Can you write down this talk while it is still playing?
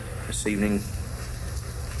This evening,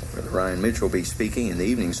 Brother Ryan Mitchell will be speaking in the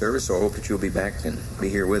evening service, so I hope that you'll be back and be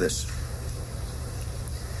here with us.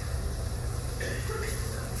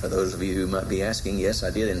 For those of you who might be asking, yes, I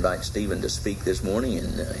did invite Stephen to speak this morning,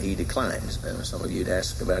 and he declined. Some of you had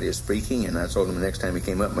asked about his speaking, and I told him the next time he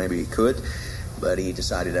came up maybe he could, but he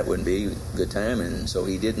decided that wouldn't be a good time, and so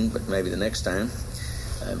he didn't, but maybe the next time.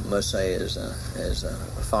 I must say, as a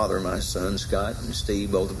father, my son Scott and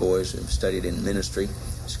Steve, both the boys have studied in ministry.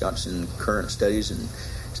 Scott's in current studies, and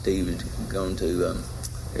Steve has gone to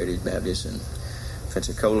Heritage Baptist and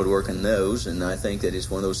Pensacola to work in those. And I think that it's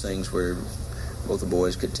one of those things where both the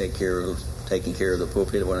boys could taking care of the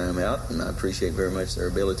pulpit when I'm out, and I appreciate very much their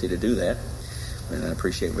ability to do that. And I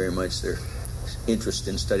appreciate very much their interest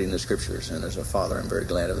in studying the Scriptures. And as a father, I'm very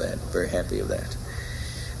glad of that, very happy of that.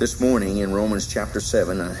 This morning in Romans chapter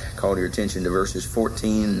 7, I called your attention to verses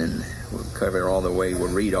 14, and we'll cover all the way,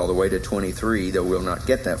 we'll read all the way to 23, though we'll not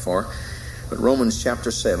get that far. But Romans chapter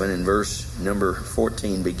 7 and verse number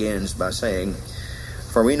 14 begins by saying,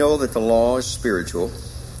 "For we know that the law is spiritual,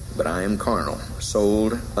 but I am carnal,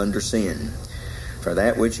 sold under sin. For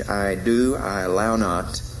that which I do I allow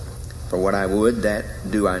not. For what I would, that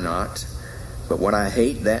do I not. But what I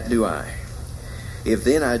hate, that do I. If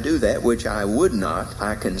then I do that which I would not,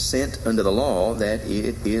 I consent unto the law that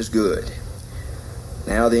it is good.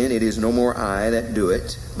 Now then it is no more I that do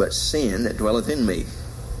it, but sin that dwelleth in me.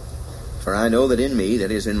 For I know that in me,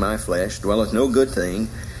 that is in my flesh, dwelleth no good thing.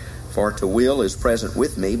 For to will is present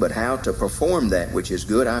with me, but how to perform that which is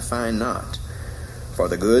good I find not. For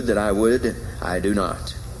the good that I would, I do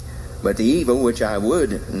not. But the evil which I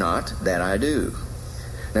would not, that I do.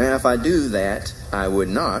 Now if I do that I would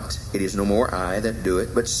not, it is no more I that do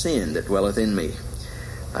it, but sin that dwelleth in me.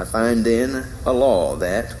 I find then a law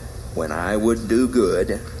that, when I would do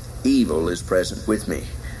good, evil is present with me."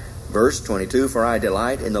 Verse 22, "For I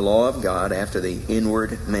delight in the law of God after the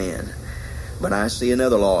inward man. But I see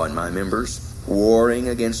another law in my members, warring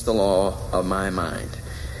against the law of my mind,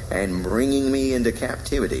 and bringing me into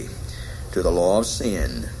captivity to the law of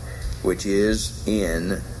sin, which is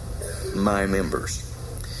in my members."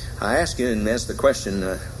 I ask you, and that's the question,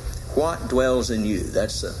 what dwells in you?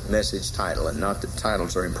 That's the message title, and not that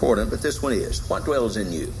titles are important, but this one is. What dwells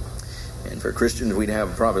in you? And for Christians, we'd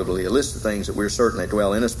have probably a list of things that we're certain that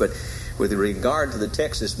dwell in us, but with regard to the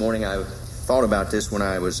text this morning, I thought about this when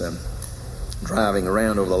I was driving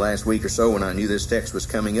around over the last week or so when I knew this text was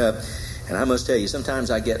coming up. And I must tell you,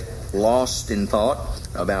 sometimes I get lost in thought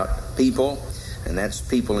about people, and that's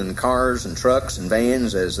people in cars and trucks and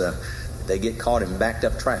vans as they get caught in backed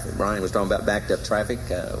up traffic. Brian was talking about backed up traffic.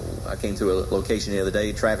 I came through a location the other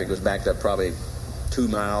day. Traffic was backed up probably 2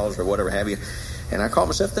 miles or whatever have you. And I caught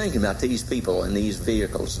myself thinking about these people and these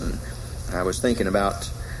vehicles. And I was thinking about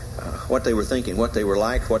what they were thinking, what they were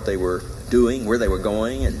like, what they were doing, where they were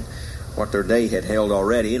going, and what their day had held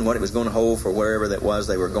already, and what it was going to hold for wherever that was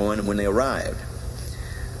they were going and when they arrived.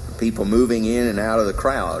 People moving in and out of the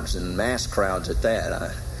crowds, and mass crowds at that.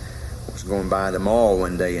 I was going by the mall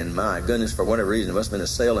one day, and my goodness, for whatever reason, it must have been a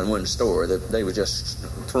sale in one store. They were just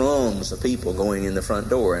throngs of people going in the front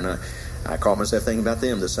door, and I caught myself thinking about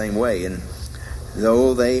them the same way. And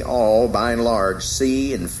though they all, by and large,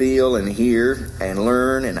 see and feel and hear and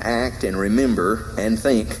learn and act and remember and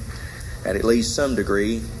think at least some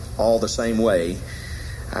degree all the same way,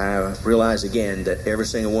 I realize again that every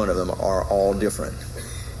single one of them are all different.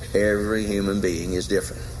 Every human being is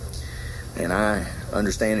different. And I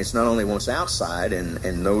understand it's not only what's outside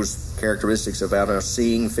and those characteristics about us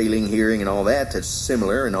seeing, feeling, hearing, and all that that's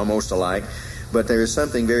similar and almost alike, but there is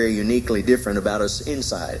something very uniquely different about us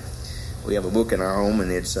inside. We have a book in our home, and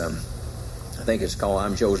it's, I think it's called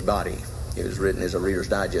I'm Joe's Body. It was written as a Reader's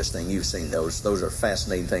Digest thing. You've seen those. Those are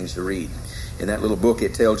fascinating things to read. In that little book,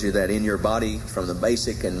 it tells you that in your body, from the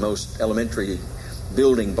basic and most elementary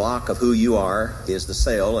building block of who you are is the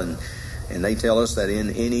cell, and they tell us that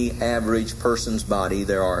in any average person's body,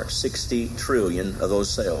 there are 60 trillion of those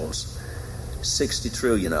cells. 60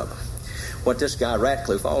 trillion of them. What this guy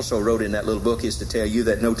Ratcliffe also wrote in that little book is to tell you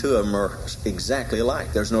that no two of them are exactly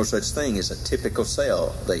alike. There's no such thing as a typical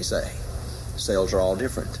cell, they say. Cells are all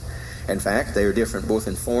different. In fact, they are different both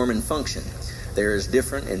in form and function. They're as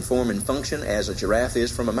different in form and function as a giraffe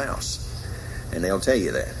is from a mouse. And they'll tell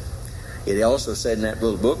you that. It also said in that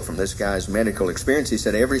little book from this guy's medical experience, he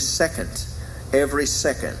said every second,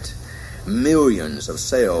 millions of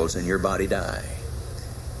cells in your body die.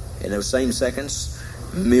 In those same seconds,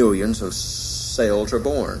 millions of cells are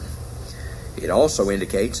born. It also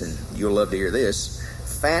indicates, and you'll love to hear this,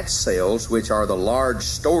 fat cells, which are the large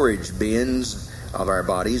storage bins of our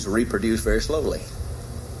bodies, reproduce very slowly.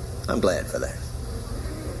 I'm glad for that.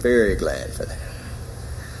 Very glad for that.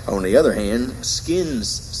 On the other hand, skin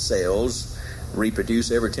cells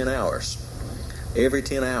reproduce every 10 hours. Every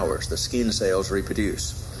 10 hours, the skin cells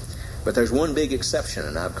reproduce. But there's one big exception,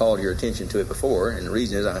 and I've called your attention to it before, and the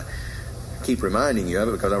reason is I keep reminding you of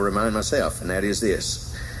it because I remind myself, and that is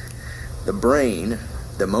this. The brain,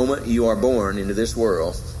 the moment you are born into this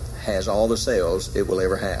world, has all the cells it will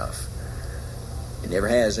ever have. It never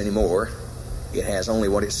has any more. It has only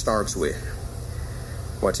what it starts with.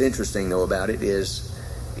 What's interesting, though, about it is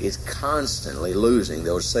it's constantly losing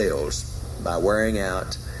those cells by wearing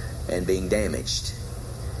out and being damaged.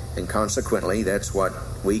 And consequently, that's what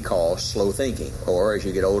we call slow thinking. Or as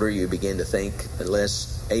you get older, you begin to think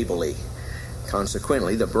less ably.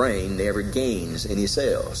 Consequently, the brain never gains any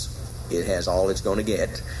cells. It has all it's going to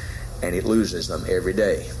get, and it loses them every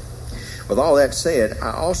day. With all that said,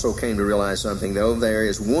 I also came to realize something, though. There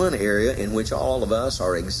is one area in which all of us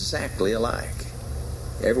are exactly alike.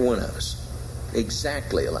 Every one of us.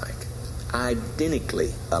 Exactly alike.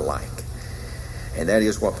 Identically alike. And that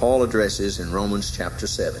is what Paul addresses in Romans chapter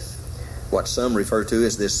 7. What some refer to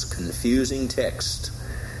as this confusing text.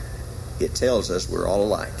 It tells us we're all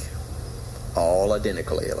alike. All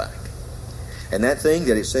identically alike. And that thing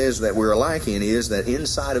that it says that we're alike in is that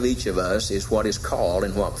inside of each of us is what is called,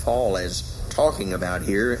 and what Paul is talking about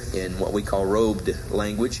here in what we call robed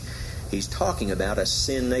language, he's talking about a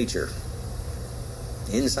sin nature.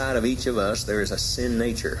 Inside of each of us there is a sin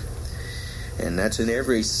nature. And that's in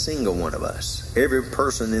every single one of us. Every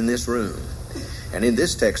person in this room. And in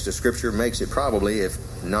this text of Scripture makes it probably, if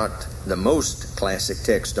not the most classic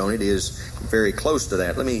text on it, is very close to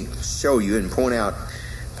that. Let me show you and point out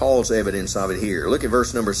Paul's evidence of it here. Look at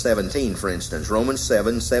verse number 17, for instance. Romans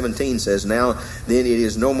 7:17 says, "Now then it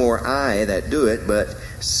is no more I that do it, but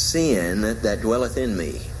sin that dwelleth in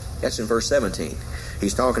me." That's in verse 17.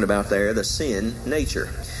 He's talking about there the sin nature.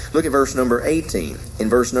 Look at verse number 18. In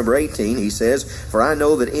verse number 18 he says, "For I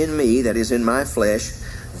know that in me, that is in my flesh,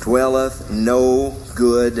 dwelleth no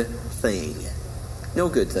good thing." No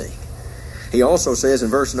good thing. He also says in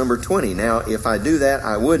verse number 20, "Now if I do that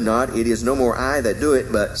I would not, it is no more I that do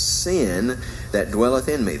it, but sin that dwelleth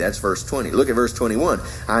in me." That's verse 20. Look at verse 21.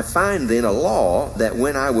 "I find then a law that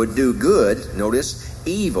when I would do good," notice,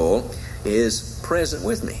 "evil is present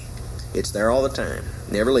with me." It's there all the time.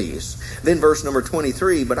 Never leaves. Then verse number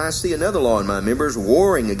 23, "But I see another law in my members,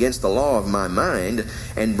 warring against the law of my mind,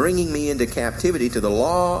 and bringing me into captivity to the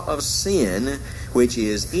law of sin, which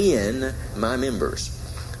is in my members."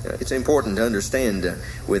 It's important to understand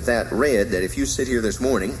with that read that if you sit here this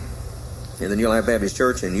morning in the New Life Baptist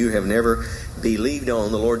Church and you have never believed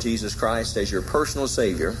on the Lord Jesus Christ as your personal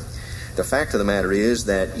Savior, the fact of the matter is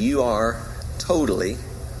that you are totally,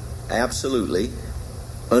 absolutely,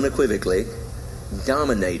 unequivocally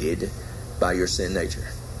dominated by your sin nature.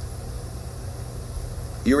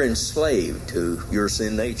 You're enslaved to your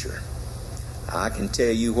sin nature. I can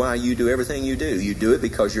tell you why you do everything you do. You do it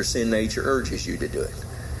because your sin nature urges you to do it.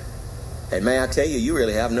 And may I tell you, you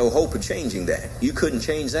really have no hope of changing that. You couldn't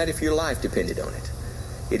change that if your life depended on it.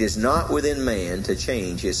 It is not within man to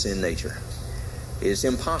change his sin nature. It is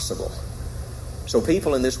impossible. So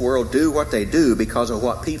people in this world do what they do because of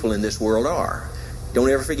what people in this world are. Don't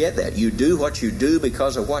ever forget that. You do what you do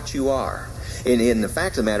because of what you are. And the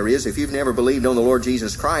fact of the matter is, if you've never believed on the Lord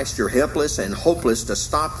Jesus Christ, you're helpless and hopeless to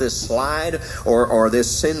stop this slide or this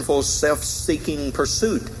sinful, self-seeking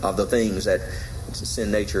pursuit of the things that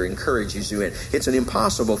sin nature encourages you in. It's an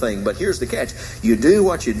impossible thing, but here's the catch. You do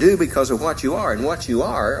what you do because of what you are. And what you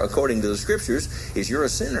are, according to the Scriptures, is you're a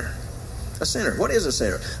sinner. A sinner. What is a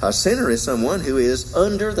sinner? A sinner is someone who is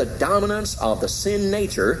under the dominance of the sin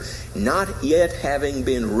nature, not yet having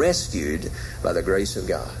been rescued by the grace of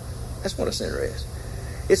God. That's what a sinner is.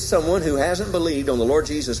 It's someone who hasn't believed on the Lord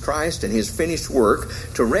Jesus Christ and His finished work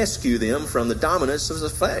to rescue them from the dominance of the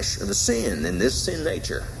flesh, of the sin, and this sin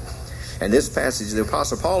nature. And this passage the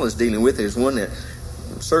Apostle Paul is dealing with is one that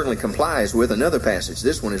certainly complies with another passage.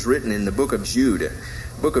 This one is written in the book of Jude.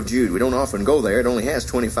 Book of Jude. We don't often go there. It only has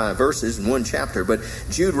 25 verses in one chapter. But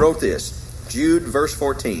Jude wrote this. Jude, verse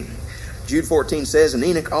 14. Jude 14 says, "And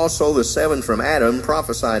Enoch also, the seventh from Adam,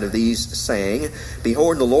 prophesied of these, saying,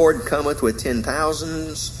 Behold, the Lord cometh with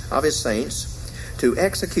 10,000s of his saints to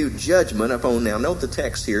execute judgment upon," now note the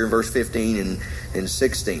text here in verse 15 and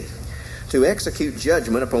 16, "to execute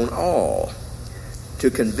judgment upon all,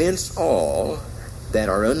 to convince all that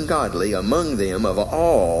are ungodly among them of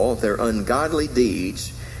all their ungodly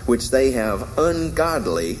deeds which they have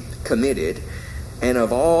ungodly committed, and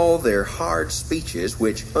of all their hard speeches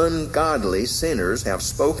which ungodly sinners have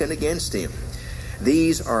spoken against him.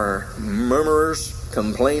 These are murmurers,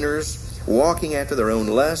 complainers, walking after their own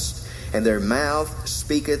lust, and their mouth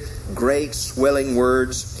speaketh great swelling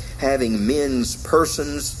words, having men's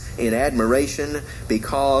persons in admiration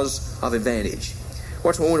because of advantage.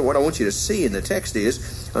 What I want you to see in the text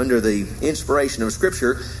is, under the inspiration of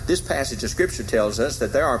Scripture, this passage of Scripture tells us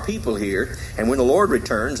that there are people here, and when the Lord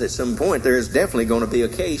returns at some point, there is definitely going to be a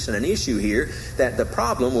case and an issue here that the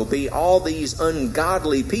problem will be all these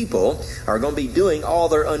ungodly people are going to be doing all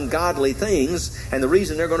their ungodly things, and the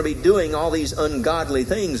reason they're going to be doing all these ungodly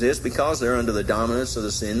things is because they're under the dominance of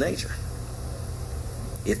the sin nature.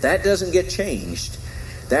 If that doesn't get changed,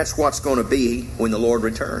 that's what's going to be when the Lord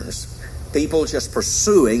returns. People just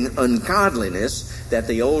pursuing ungodliness that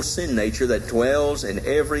the old sin nature that dwells in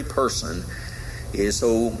every person is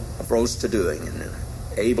so averse to doing and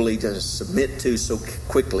ably to submit to so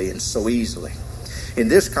quickly and so easily. In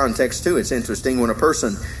this context, too, it's interesting when a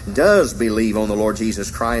person does believe on the Lord Jesus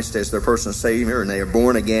Christ as their personal Savior and they are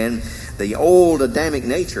born again, the old Adamic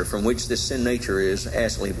nature from which this sin nature is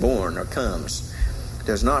actually born or comes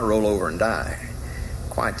does not roll over and die.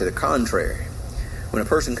 Quite to the contrary. When a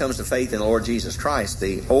person comes to faith in the Lord Jesus Christ,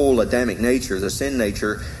 the old Adamic nature, the sin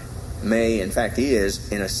nature, may, in fact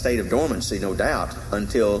is, in a state of dormancy, no doubt,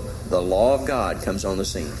 until the law of God comes on the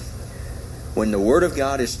scene. When the Word of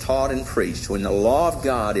God is taught and preached, when the law of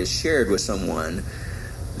God is shared with someone,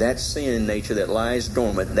 that sin nature that lies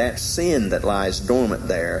dormant, that sin that lies dormant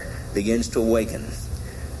there, begins to awaken.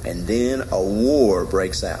 And then a war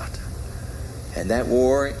breaks out. And that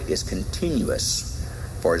war is continuous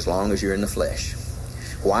for as long as you're in the flesh.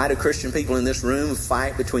 Why do Christian people in this room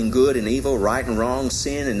fight between good and evil, right and wrong,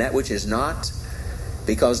 sin and that which is not?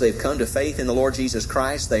 Because they've come to faith in the Lord Jesus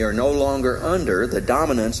Christ. They are no longer under the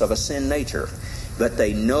dominance of a sin nature, but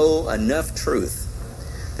they know enough truth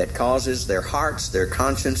that causes their hearts, their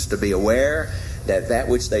conscience to be aware that that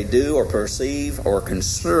which they do or perceive or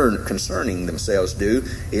concerning themselves do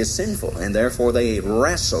is sinful, and therefore they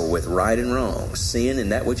wrestle with right and wrong, sin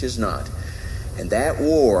and that which is not. And that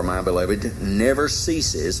war, my beloved, never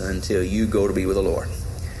ceases until you go to be with the Lord.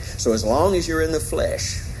 So as long as you're in the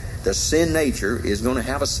flesh, the sin nature is going to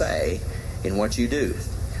have a say in what you do.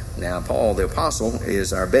 Now, Paul the Apostle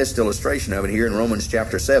is our best illustration of it here in Romans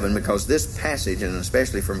chapter 7, because this passage, and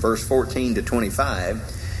especially from verse 14 to 25,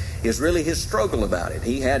 is really his struggle about it.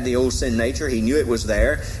 He had the old sin nature. He knew it was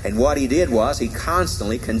there. And what he did was he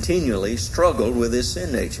constantly, continually struggled with his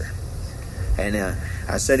sin nature. And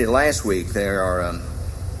I said it last week. There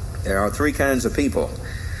are three kinds of people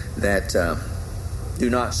that do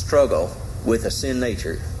not struggle with a sin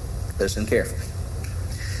nature. Listen carefully.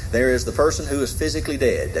 There is the person who is physically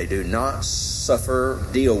dead. They do not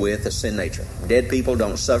deal with a sin nature. Dead people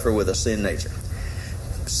don't suffer with a sin nature.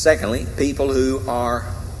 Secondly, people who are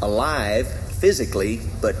alive physically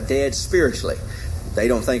but dead spiritually. They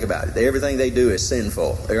don't think about it. Everything they do is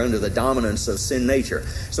sinful. They're under the dominance of sin nature.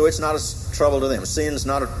 So it's not a trouble to them. Sin's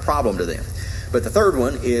not a problem to them. But the third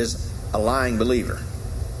one is a lying believer.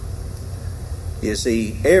 You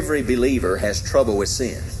see, every believer has trouble with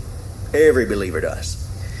sin. Every believer does.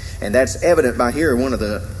 And that's evident by here, one of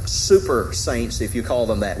the super saints, if you call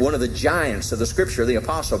them that, one of the giants of the Scripture, the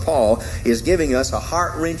Apostle Paul, is giving us a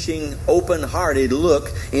heart-wrenching, open-hearted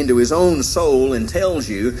look into his own soul and tells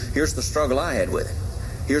you, here's the struggle I had with it.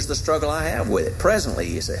 Here's the struggle I have with it. Presently,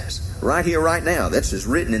 he says. Right here, right now. This is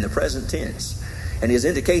written in the present tense. And his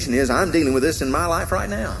indication is, I'm dealing with this in my life right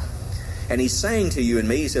now. And he's saying to you and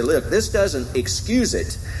me, he said, look, this doesn't excuse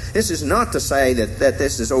it. This is not to say that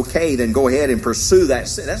this is okay, then go ahead and pursue that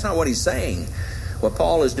sin. That's not what he's saying. What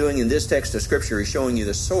Paul is doing in this text of Scripture is showing you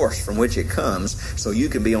the source from which it comes, so you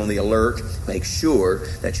can be on the alert, make sure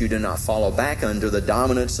that you do not follow back under the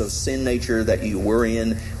dominance of sin nature that you were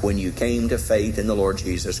in when you came to faith in the Lord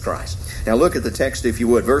Jesus Christ. Now look at the text, if you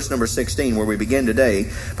would, verse number 16, where we begin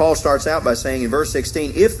today. Paul starts out by saying in verse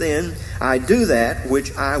 16, if then I do that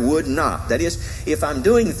which I would not. That is, if I'm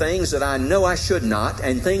doing things that I know I should not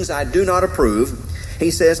and things I do not approve,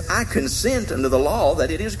 he says, I consent unto the law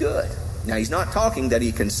that it is good. Now, he's not talking that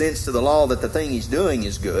he consents to the law that the thing he's doing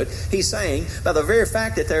is good. He's saying, by the very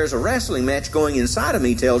fact that there's a wrestling match going inside of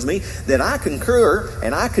me tells me that I concur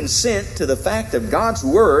and I consent to the fact of God's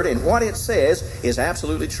Word and what it says is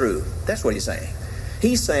absolutely true. That's what he's saying.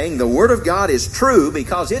 He's saying the Word of God is true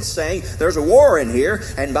because it's saying there's a war in here,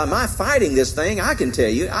 and by my fighting this thing, I can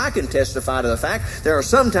tell you, I can testify to the fact there are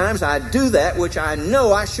sometimes I do that which I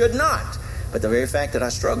know I should not. But the very fact that I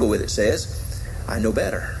struggle with it says, I know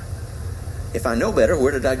better. If I know better,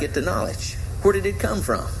 where did I get the knowledge? Where did it come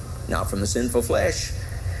from? Not from the sinful flesh.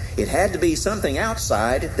 It had to be something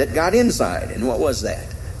outside that got inside. And what was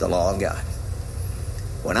that? The law of God.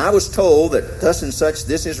 When I was told that thus and such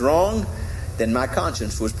this is wrong, then my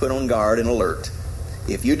conscience was put on guard and alert.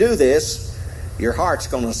 If you do this, your heart's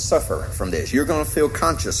going to suffer from this. You're going to feel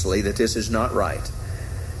consciously that this is not right.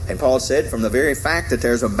 And Paul said, from the very fact that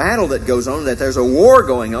there's a battle that goes on, that there's a war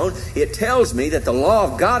going on, it tells me that the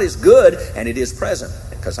law of God is good and it is present,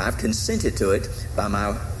 because I've consented to it by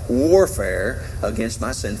my warfare against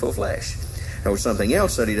my sinful flesh. There was something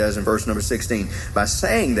else that he does in verse number 16. By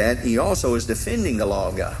saying that, he also is defending the law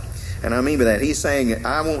of God. And I mean by that, he's saying,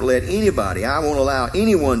 I won't allow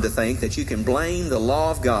anyone to think that you can blame the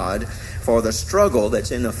law of God for the struggle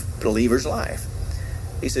that's in a believer's life.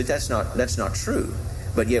 He said, that's not true.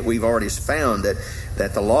 But yet we've already found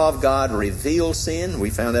that the law of God reveals sin. We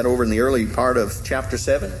found that over in the early part of chapter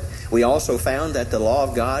 7. We also found that the law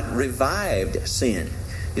of God revived sin.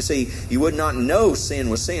 You see, you would not know sin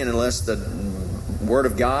was sin unless the Word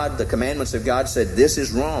of God, the commandments of God said this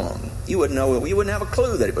is wrong. You wouldn't know. You wouldn't have a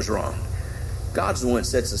clue that it was wrong. God's the one that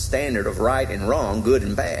sets the standard of right and wrong, good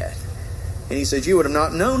and bad. And he says you would have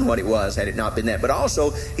not known what it was had it not been that. But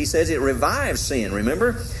also, he says it revives sin.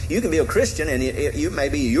 Remember, you can be a Christian and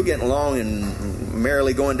you're getting along and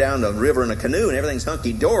merrily going down the river in a canoe and everything's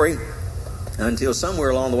hunky-dory until somewhere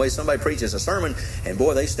along the way somebody preaches a sermon and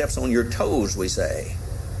boy, they steps on your toes, we say.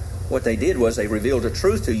 What they did was they revealed a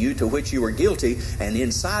truth to you to which you were guilty, and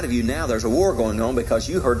inside of you now there's a war going on because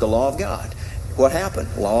you heard the law of God. What happened?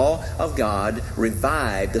 Law of God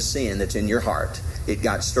revived the sin that's in your heart. It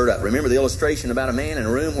got stirred up. Remember the illustration about a man in a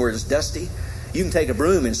room where it's dusty? You can take a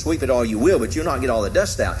broom and sweep it all you will, but you'll not get all the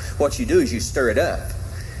dust out. What you do is you stir it up.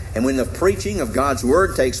 And when the preaching of God's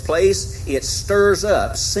Word takes place, it stirs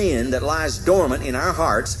up sin that lies dormant in our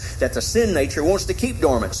hearts that the sin nature wants to keep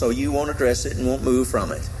dormant, so you won't address it and won't move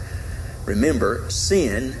from it. Remember,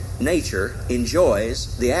 sin nature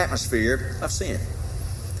enjoys the atmosphere of sin.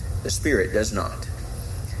 The Spirit does not.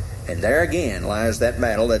 And there again lies that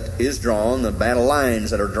battle that is drawn, the battle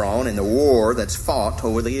lines that are drawn, and the war that's fought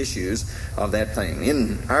over the issues of that thing.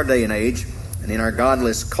 In our day and age, and in our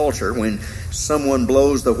godless culture, when someone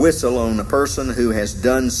blows the whistle on a person who has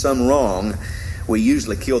done some wrong, we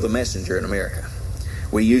usually kill the messenger in America.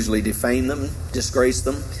 We usually defame them, disgrace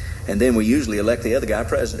them, and then we usually elect the other guy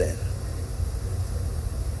president.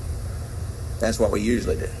 That's what we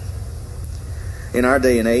usually do. In our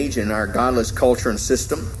day and age, in our godless culture and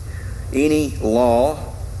system, any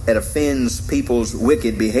law that offends people's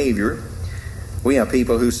wicked behavior, we have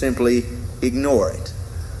people who simply ignore it,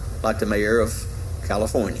 like the mayor of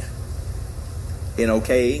California, in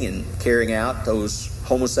okaying and carrying out those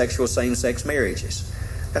homosexual same-sex marriages.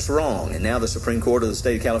 That's wrong, and now the Supreme Court of the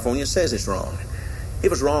state of California says it's wrong. It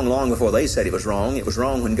was wrong long before they said it was wrong. It was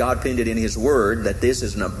wrong when God penned it in His Word that this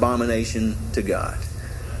is an abomination to God.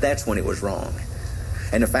 That's when it was wrong.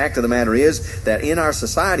 And the fact of the matter is that in our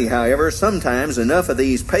society, however, sometimes enough of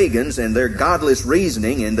these pagans and their godless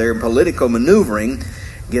reasoning and their political maneuvering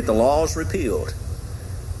get the laws repealed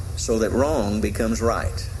so that wrong becomes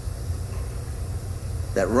right.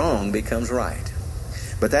 That wrong becomes right.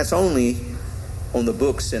 But that's only on the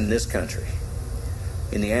books in this country.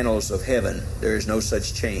 In the annals of heaven, there is no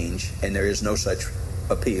such change and there is no such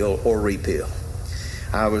appeal or repeal.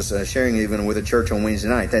 I was sharing even with a church on Wednesday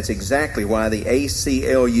night. That's exactly why the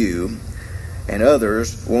ACLU and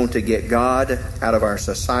others want to get God out of our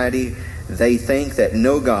society. They think that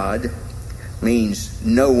no God means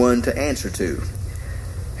no one to answer to.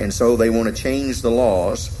 And so they want to change the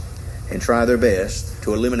laws and try their best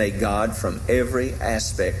to eliminate God from every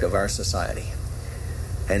aspect of our society.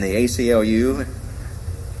 And the ACLU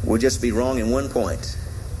will just be wrong in one point.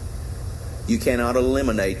 You cannot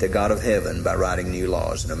eliminate the God of heaven by writing new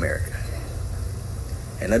laws in America.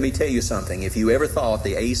 And let me tell you something. If you ever thought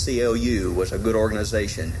the ACLU was a good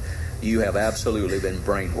organization, you have absolutely been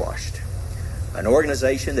brainwashed. An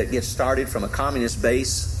organization that gets started from a communist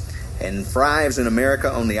base and thrives in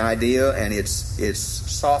America on the idea and its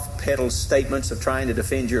soft-pedaled statements of trying to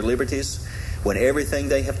defend your liberties, when everything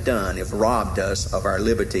they have done have robbed us of our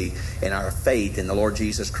liberty and our faith in the Lord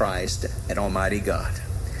Jesus Christ and Almighty God.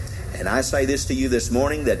 And I say this to you this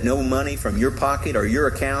morning, that no money from your pocket or your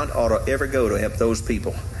account ought to ever go to help those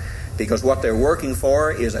people. Because what they're working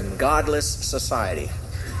for is a godless society.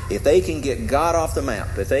 If they can get God off the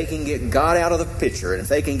map, if they can get God out of the picture, and if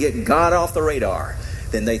they can get God off the radar,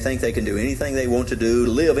 then they think they can do anything they want to do,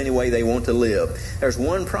 live any way they want to live. There's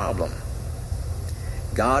one problem.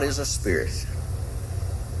 God is a spirit.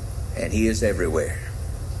 And He is everywhere.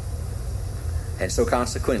 And so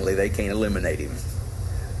consequently, they can't eliminate Him.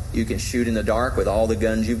 You can shoot in the dark with all the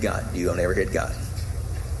guns you've got. You'll never hit God.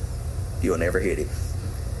 You'll never hit Him.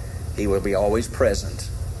 He will be always present.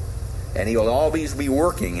 And he will always be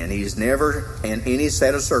working, and he's never, in any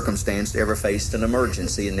set of circumstance, ever faced an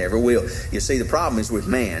emergency and never will. You see, the problem is with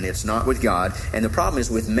man. It's not with God. And the problem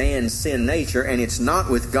is with man's sin nature, and it's not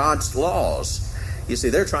with God's laws. You see,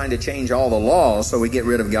 they're trying to change all the laws so we get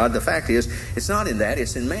rid of God. The fact is, it's not in that,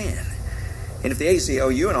 it's in man. And if the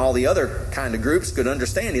ACLU and all the other kind of groups could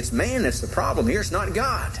understand, it's man that's the problem here. It's not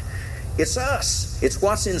God. It's us. It's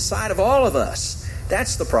what's inside of all of us.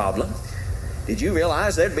 That's the problem. Did you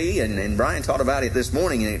realize there'd be, and Brian taught about it this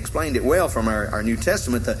morning and explained it well from our New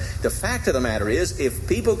Testament, the fact of the matter is, if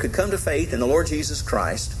people could come to faith in the Lord Jesus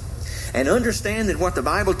Christ and understand that what the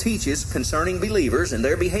Bible teaches concerning believers and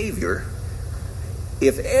their behavior,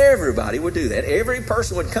 if everybody would do that, every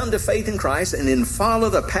person would come to faith in Christ and then follow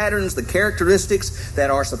the patterns, the characteristics that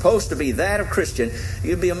are supposed to be that of Christian,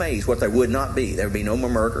 you'd be amazed what there would not be. There would be no more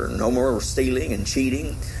murder, no more stealing and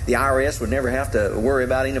cheating. The IRS would never have to worry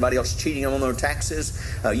about anybody else cheating on their taxes.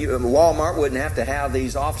 Walmart wouldn't have to have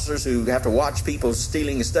these officers who have to watch people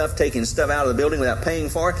stealing stuff, taking stuff out of the building without paying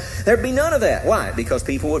for it. There'd be none of that. Why? Because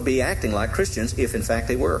people would be acting like Christians if in fact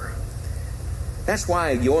they were. That's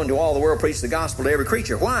why you go into all the world, preach the gospel to every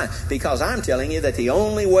creature. Why? Because I'm telling you that the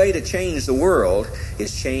only way to change the world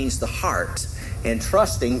is change the heart. And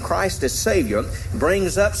trusting Christ as Savior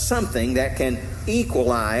brings up something that can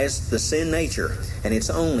equalize the sin nature. And it's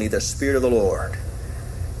only the Spirit of the Lord.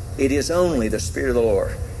 It is only the Spirit of the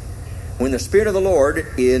Lord. When the Spirit of the Lord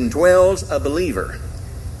indwells a believer,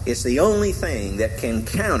 it's the only thing that can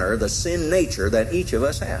counter the sin nature that each of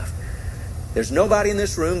us have. There's nobody in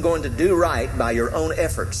this room going to do right by your own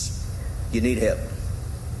efforts. You need help.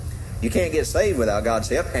 You can't get saved without God's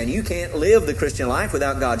help, and you can't live the Christian life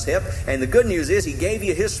without God's help. And the good news is He gave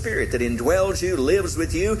you His Spirit that indwells you, lives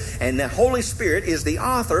with you, and the Holy Spirit is the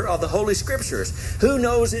author of the Holy Scriptures. Who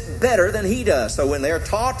knows it better than He does? So when they're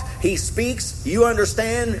taught, He speaks, you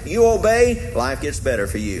understand, you obey, life gets better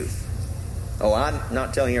for you. Oh, I'm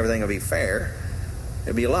not telling you everything will be fair.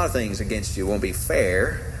 There'll be a lot of things against you won't be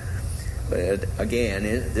fair. But again,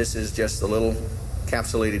 this is just a little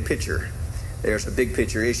encapsulated picture. There's a big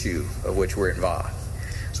picture issue of which we're involved.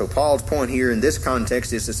 So Paul's point here in this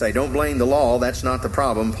context is to say, don't blame the law. That's not the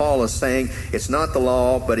problem. Paul is saying it's not the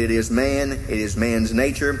law, but it is man. It is man's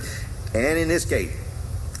nature. And in this case,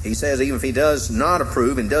 he says even if he does not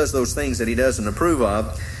approve and does those things that he doesn't approve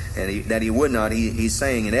of, and that he would not, he's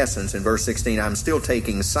saying in essence in verse 16, I'm still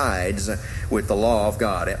taking sides with the law of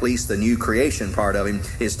God. At least the new creation part of him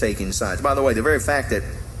is taking sides. By the way, the very fact that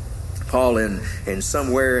Paul in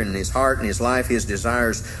somewhere in his heart and his life, his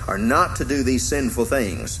desires are not to do these sinful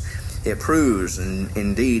things, it proves and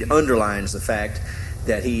indeed underlines the fact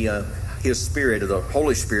that his Spirit, or the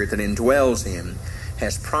Holy Spirit that indwells him,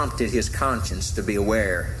 has prompted his conscience to be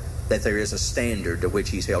aware that there is a standard to which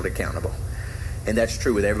he's held accountable. And that's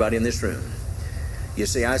true with everybody in this room. You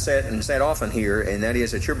see, I said often here, and that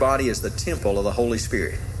is that your body is the temple of the Holy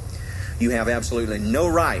Spirit. You have absolutely no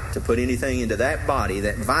right to put anything into that body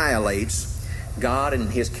that violates God and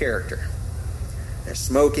His character.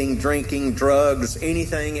 Smoking, drinking, drugs,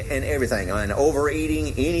 anything and everything, and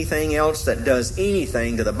overeating, anything else that does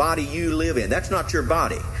anything to the body you live in. That's not your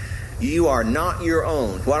body. You are not your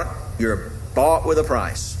own. What? You're bought with a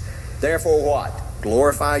price. Therefore what?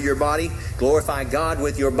 Glorify your body. Glorify God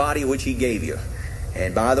with your body which He gave you.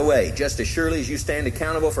 And by the way, just as surely as you stand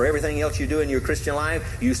accountable for everything else you do in your Christian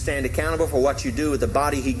life, you stand accountable for what you do with the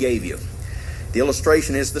body He gave you. The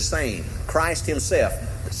illustration is the same. Christ Himself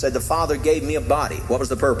said, the Father gave me a body. What was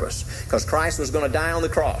the purpose? Because Christ was going to die on the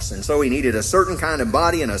cross. And so He needed a certain kind of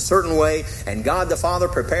body in a certain way. And God the Father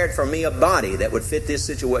prepared for me a body that would fit this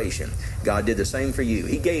situation. God did the same for you.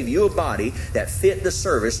 He gave you a body that fit the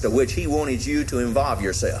service to which He wanted you to involve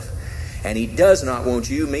yourself. And He does not want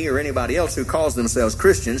you, me, or anybody else who calls themselves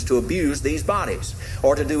Christians to abuse these bodies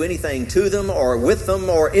or to do anything to them or with them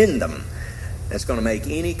or in them that's going to make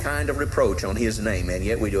any kind of reproach on His name. And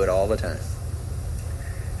yet we do it all the time.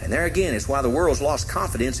 And there again is why the world's lost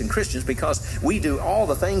confidence in Christians, because we do all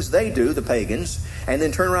the things they do, the pagans, and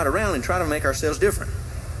then turn right around and try to make ourselves different.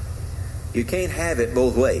 You can't have it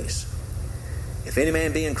both ways. If any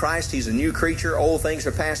man be in Christ, he's a new creature. Old things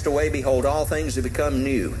are passed away. Behold, all things have become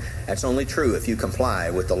new. That's only true if you comply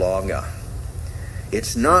with the law of God.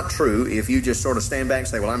 It's not true if you just sort of stand back and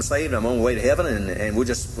say, well, I'm saved, I'm on the way to heaven, and we'll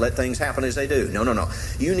just let things happen as they do. No.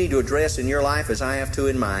 You need to address in your life, as I have to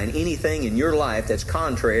in mine, anything in your life that's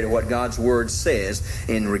contrary to what God's Word says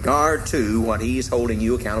in regard to what He's holding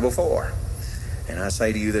you accountable for. And I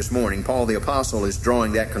say to you this morning, Paul the Apostle is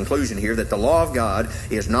drawing that conclusion here, that the law of God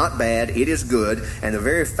is not bad, it is good, and the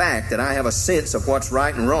very fact that I have a sense of what's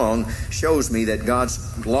right and wrong shows me that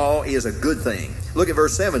God's law is a good thing. Look at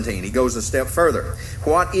verse 17. He goes a step further.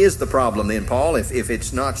 What is the problem then, Paul? If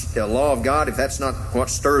it's not the law of God, if that's not what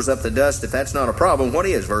stirs up the dust, if that's not a problem, what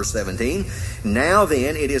is? Verse 17. Now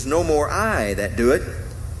then, it is no more I that do it,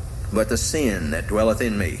 but the sin that dwelleth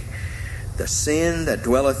in me. The sin that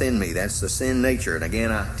dwelleth in me, that's the sin nature. And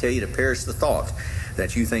again, I tell you to perish the thought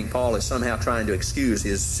that you think Paul is somehow trying to excuse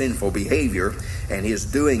his sinful behavior and his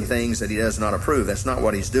doing things that he does not approve. That's not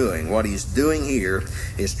what he's doing. What he's doing here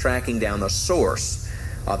is tracking down the source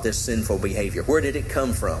of this sinful behavior. Where did it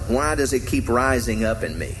come from? Why does it keep rising up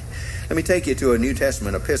in me? Let me take you to a New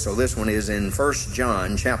Testament epistle. This one is in 1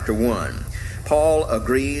 John chapter 1. Paul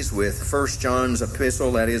agrees with 1 John's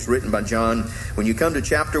epistle, that is written by John. When you come to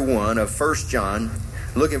chapter 1 of 1 John,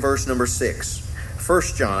 look at verse number 6. 1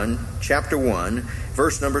 John chapter 1,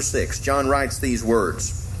 verse number 6. John writes these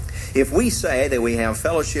words. If we say that we have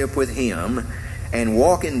fellowship with him and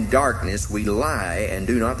walk in darkness, we lie and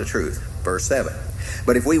do not the truth. Verse 7.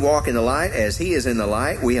 But if we walk in the light as he is in the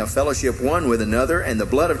light, we have fellowship one with another, and the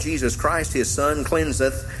blood of Jesus Christ his Son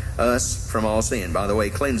cleanseth us from all sin. By the way,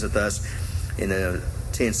 cleanseth us in a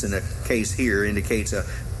tense in the case here indicates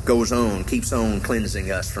goes on, keeps on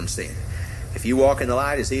cleansing us from sin. If you walk in the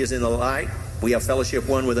light as he is in the light, we have fellowship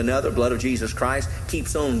one with another. Blood of Jesus Christ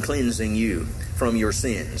keeps on cleansing you from your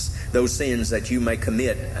sins, those sins that you may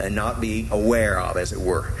commit and not be aware of, as it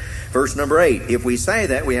were. Verse number 8, if we say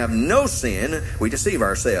that we have no sin, we deceive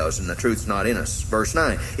ourselves, and the truth's not in us. Verse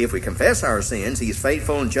 9, if we confess our sins, he is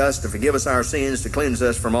faithful and just to forgive us our sins, to cleanse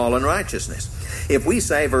us from all unrighteousness. If we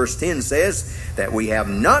say, verse 10 says, that we have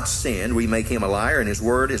not sinned, we make him a liar, and his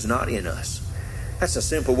word is not in us. That's a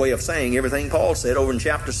simple way of saying everything Paul said over in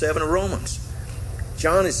chapter 7 of Romans.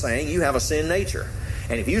 John is saying you have a sin nature.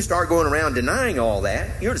 And if you start going around denying all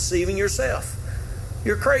that, you're deceiving yourself.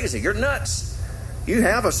 You're crazy. You're nuts. You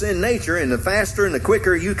have a sin nature, and the faster and the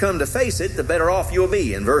quicker you come to face it, the better off you'll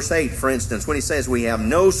be. In verse 8, for instance, when he says we have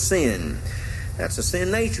no sin, that's a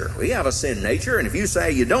sin nature. We have a sin nature, and if you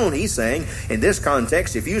say you don't, he's saying, in this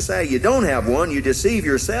context, if you say you don't have one, you deceive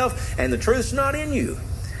yourself, and the truth's not in you.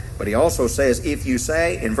 But he also says, if you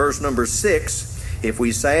say, in verse number 6, if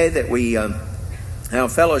we say that we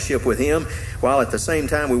have fellowship with him, while at the same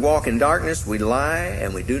time we walk in darkness, we lie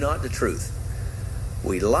and we do not the truth.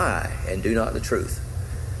 We lie and do not the truth.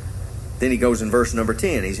 Then he goes in verse number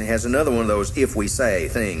 10. He has another one of those if we say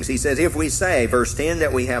things. He says, if we say, verse 10,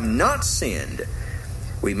 that we have not sinned,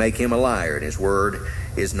 we make him a liar, and his word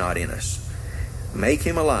is not in us. Make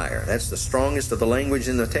him a liar. That's the strongest of the language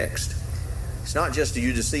in the text. It's not just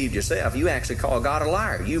you deceived yourself. You actually call God a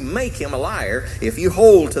liar. You make him a liar if you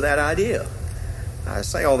hold to that idea. I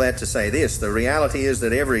say all that to say this. The reality is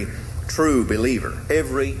that every true believer,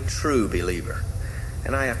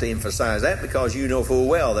 and I have to emphasize that because you know full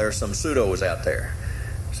well there are some pseudos out there.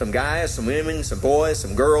 Some guys, some women, some boys,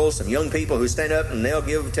 some girls, some young people who stand up and they'll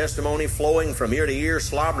give testimony flowing from ear to ear,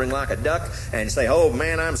 slobbering like a duck, and say, oh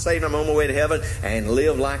man, I'm saved, I'm on my way to heaven, and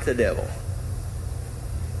live like the devil.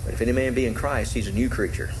 But if any man be in Christ, he's a new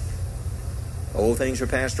creature. Old things are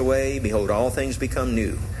passed away, behold, all things become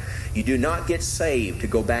new. You do not get saved to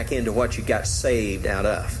go back into what you got saved out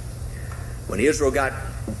of. When Israel got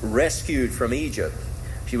rescued from Egypt,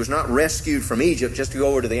 she was not rescued from Egypt just to go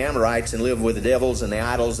over to the Amorites and live with the devils and the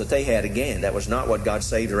idols that they had again. That was not what God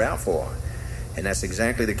saved her out for. And that's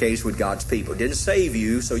exactly the case with God's people. He didn't save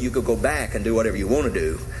you so you could go back and do whatever you want to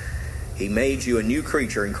do. He made you a new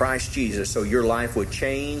creature in Christ Jesus so your life would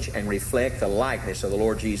change and reflect the likeness of the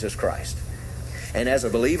Lord Jesus Christ. And as a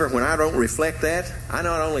believer, when I don't reflect that, I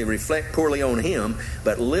not only reflect poorly on him,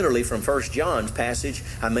 but literally from 1 John's passage,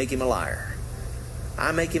 I make him a liar.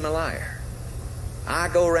 I make him a liar. I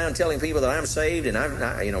go around telling people that I'm saved and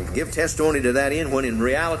I give testimony to that end, when in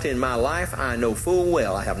reality in my life, I know full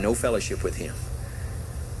well I have no fellowship with him.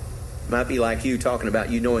 It might be like you talking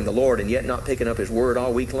about you knowing the Lord and yet not picking up his word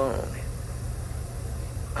all week long.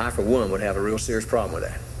 I, for one, would have a real serious problem with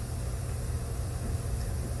that.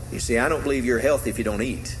 You see, I don't believe you're healthy if you don't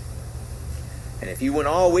eat. And if you went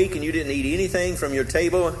all week and you didn't eat anything from your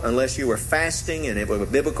table unless you were fasting and it was a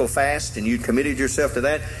biblical fast and you committed yourself to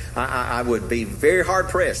that, I would be very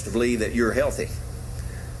hard-pressed to believe that you're healthy.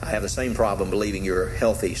 I have the same problem believing you're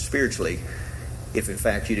healthy spiritually if, in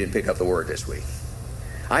fact, you didn't pick up the word this week.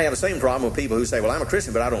 I have the same problem with people who say, well, I'm a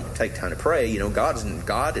Christian, but I don't take time to pray. You know, God's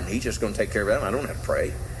God, and he's just going to take care of that. I don't have to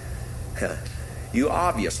pray. You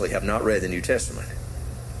obviously have not read the New Testament.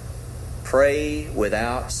 Pray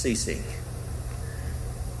without ceasing.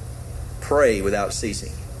 pray without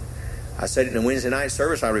ceasing. I said it in the Wednesday night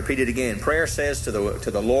service. I repeat it again. Prayer says to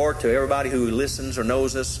the Lord, to everybody who listens or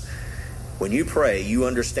knows us, when you pray, you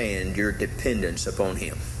understand your dependence upon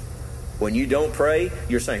Him. When you don't pray,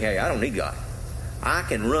 you're saying, hey, I don't need God. I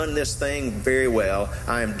can run this thing very well.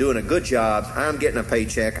 I am doing a good job. I'm getting a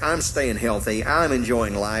paycheck. I'm staying healthy. I'm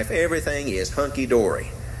enjoying life. Everything is hunky-dory.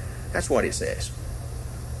 That's what it says.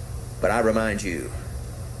 But I remind you,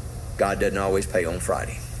 God doesn't always pay on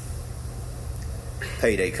Friday.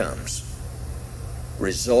 Payday comes.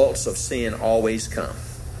 Results of sin always come.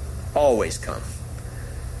 Always come.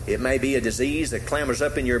 It may be a disease that clambers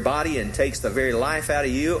up in your body and takes the very life out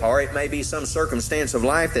of you, or it may be some circumstance of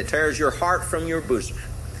life that tears your heart from your bosom.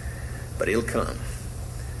 But it'll come.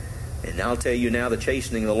 And I'll tell you now, the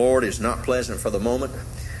chastening of the Lord is not pleasant for the moment,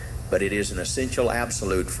 but it is an essential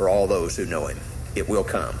absolute for all those who know Him. It will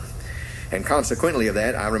come. And consequently of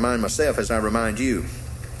that, I remind myself as I remind you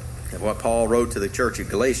of what Paul wrote to the church at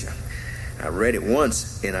Galatia. I read it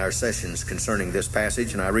once in our sessions concerning this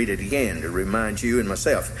passage, and I read it again to remind you and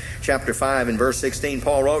myself. Chapter 5 and verse 16,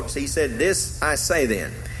 Paul wrote, he said, "This I say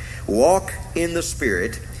then, walk in the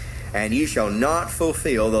Spirit, and ye shall not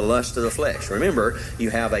fulfill the lust of the flesh." Remember, you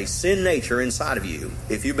have a sin nature inside of you.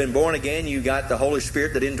 If you've been born again, you got the Holy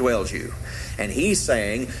Spirit that indwells you. And he's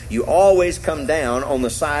saying you always come down on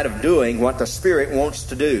the side of doing what the Spirit wants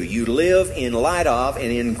to do. You live in light of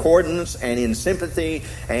and in accordance and in sympathy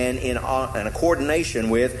and in a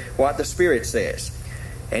coordination with what the Spirit says.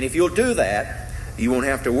 And if you'll do that, you won't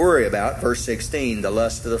have to worry about, verse 16, the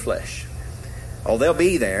lust of the flesh. Oh, they'll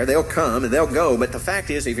be there, they'll come, and they'll go. But the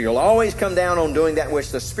fact is, if you'll always come down on doing that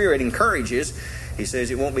which the Spirit encourages, he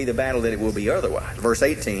says it won't be the battle that it will be otherwise. Verse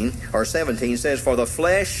 18 or 17 says, "For the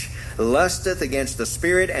flesh lusteth against the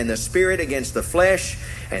Spirit, and the Spirit against the flesh,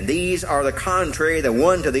 and these are the contrary the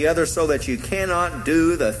one to the other, so that you cannot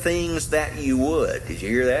do the things that you would." Did you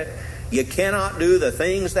hear that? You cannot do the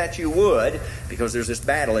things that you would, because there's this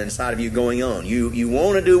battle inside of you going on. You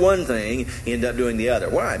want to do one thing, you end up doing the other.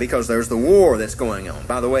 Why? Because there's the war that's going on.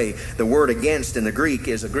 By the way, the word against in the Greek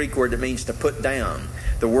is a Greek word that means to put down.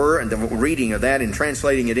 The word and the reading of that and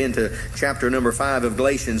translating it into chapter number 5 of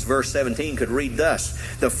Galatians, verse 17, could read thus: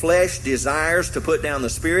 "The flesh desires to put down the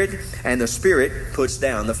Spirit, and the Spirit puts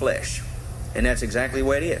down the flesh." And that's exactly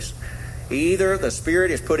what it is. Either the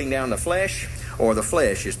Spirit is putting down the flesh, or the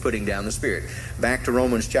flesh is putting down the Spirit. Back to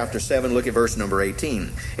Romans chapter 7, look at verse number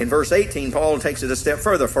 18. In verse 18, Paul takes it a step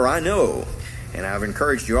further. "For I know," and I've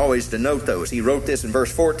encouraged you always to note those. He wrote this in verse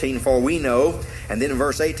 14, "For we know," and then in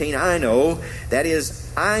verse 18, "I know, that is,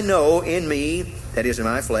 I know in me," that is in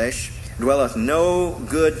my flesh, "dwelleth no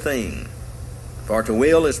good thing. For to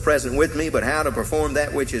will is present with me, but how to perform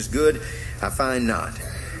that which is good I find not."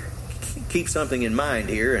 Keep something in mind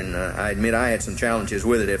here, and I admit I had some challenges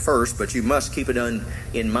with it at first, but you must keep it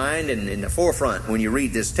in mind and in the forefront when you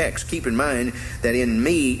read this text. Keep in mind that in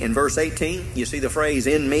me, in verse 18, you see the phrase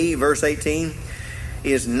 "in me," verse 18,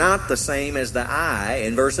 is not the same as the "I"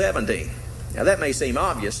 in verse 17. Now that may seem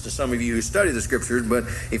obvious to some of you who study the Scriptures, but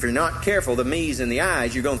if you're not careful, the me's and the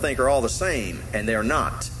I's you're going to think are all the same, and they're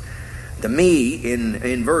not. The me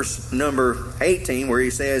in verse number 18, where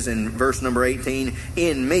he says in verse number 18,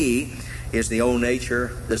 "in me," is the old nature,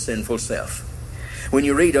 the sinful self. When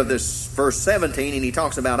you read of this verse 17 and he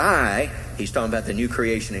talks about "I," he's talking about the new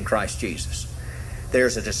creation in Christ Jesus.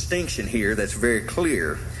 There's a distinction here that's very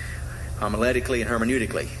clear, homiletically and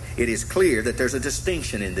hermeneutically. It is clear that there's a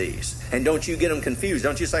distinction in these. And don't you get them confused.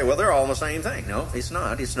 Don't you say, well, they're all the same thing. No, it's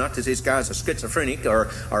not. It's not that this guy's a schizophrenic or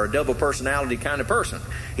a double personality kind of person.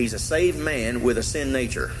 He's a saved man with a sin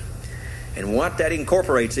nature. And what that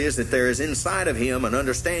incorporates is that there is inside of him an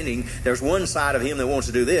understanding. There's one side of him that wants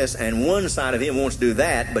to do this, and one side of him wants to do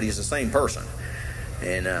that, but he's the same person.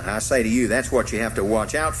 And I say to you, that's what you have to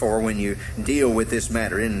watch out for when you deal with this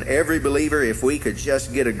matter. And every believer, if we could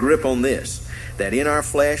just get a grip on this, that in our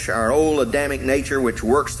flesh, our old Adamic nature, which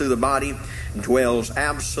works through the body, dwells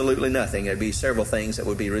absolutely nothing. There'd be several things that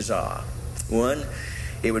would be resolved. One,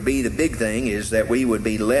 it would be, the big thing is that we would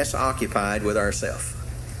be less occupied with ourselves.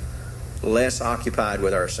 Less occupied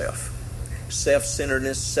with ourselves.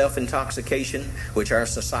 Self-centeredness, self-intoxication, which our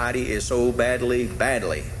society is so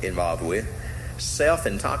badly involved with.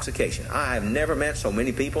 Self-intoxication. I have never met so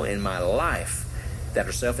many people in my life that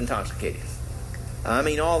are self-intoxicated. I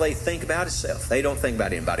mean, all they think about is self. They don't think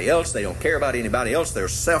about anybody else. They don't care about anybody else. They're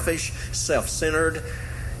selfish, self-centered.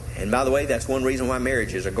 And by the way, that's one reason why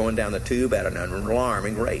marriages are going down the tube at an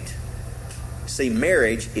alarming rate. See,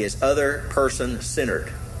 marriage is other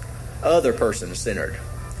person-centered. Other person-centered.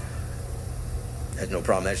 That's no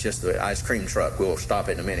problem. That's just the ice cream truck. We'll stop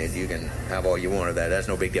it in a minute. You can have all you want of that. That's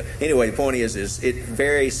no big deal. Anyway, the point is it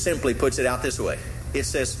very simply puts it out this way. It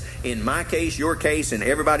says, in my case, your case, and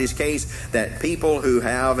everybody's case, that people who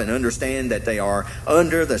have and understand that they are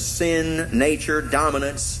under the sin nature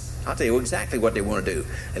dominance, I'll tell you exactly what they want to do.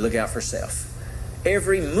 They look out for self.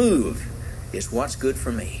 Every move is what's good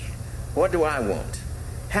for me. What do I want?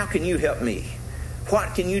 How can you help me?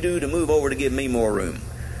 What can you do to move over to give me more room?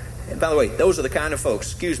 And by the way, those are the kind of folks,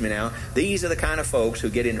 excuse me now, these are the kind of folks who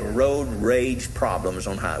get into road rage problems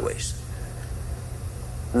on highways.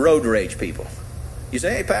 Road rage people. You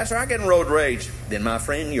say, hey, Pastor, I get in road rage. Then, my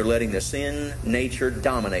friend, you're letting the sin nature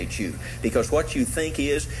dominate you. Because what you think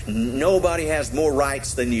is, nobody has more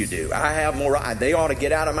rights than you do. I have more rights. They ought to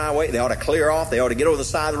get out of my way. They ought to clear off. They ought to get over the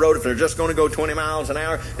side of the road. If they're just going to go 20 miles an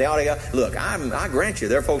hour, they ought to go. Look, I grant you,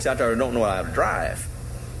 there are folks out there who don't know how to drive.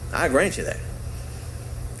 I grant you that.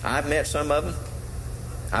 I've met some of them.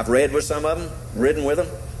 I've read with some of them, ridden with them.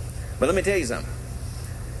 But let me tell you something.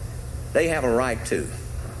 They have a right to.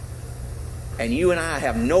 And you and I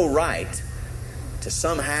have no right to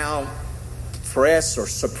somehow press or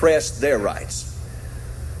suppress their rights.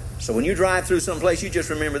 So when you drive through some place, you just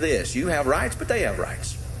remember this. You have rights, but they have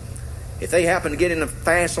rights. If they happen to get in the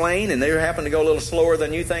fast lane and they happen to go a little slower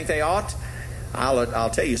than you think they ought, I'll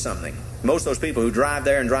tell you something. Most of those people who drive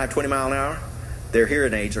there and drive 20 miles an hour, their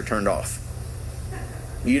hearing aids are turned off.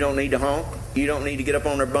 You don't need to honk. You don't need to get up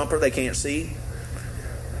on their bumper. They can't see.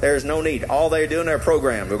 There's no need. All they're doing, they're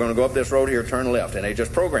programmed. We're going to go up this road here, turn left. And they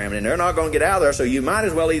just program it. And they're not going to get out of there, so you might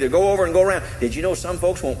as well either go over and go around. Did you know some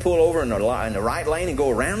folks won't pull over in the right lane and go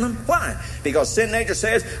around them? Why? Because sin nature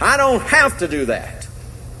says, I don't have to do that.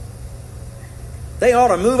 They ought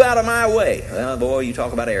to move out of my way. Well, boy, you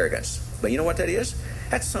talk about arrogance. But you know what that is?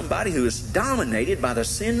 That's somebody who is dominated by the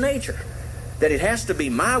sin nature. That it has to be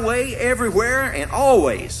my way everywhere and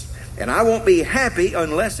always. And I won't be happy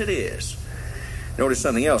unless it is. Notice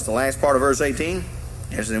something else. The last part of verse 18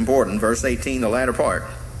 is important. Verse 18, the latter part.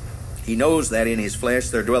 He knows that in his flesh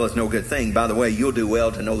there dwelleth no good thing. By the way, you'll do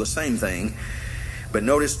well to know the same thing. But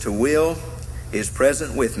notice, to will is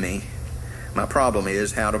present with me. My problem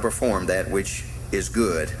is how to perform that which is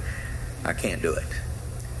good. I can't do it.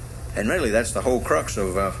 And really, that's the whole crux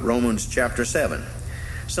of Romans chapter 7.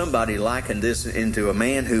 Somebody likened this into a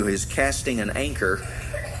man who is casting an anchor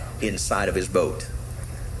inside of his boat.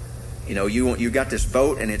 You know, you got this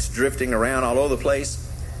boat and it's drifting around all over the place.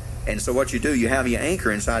 And so what you do, you have your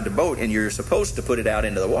anchor inside the boat and you're supposed to put it out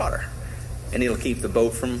into the water. And it'll keep the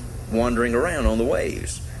boat from wandering around on the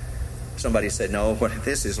waves. Somebody said, no, what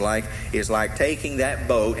this is like taking that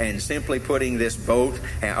boat and simply putting this boat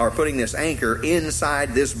or putting this anchor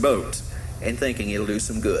inside this boat and thinking it'll do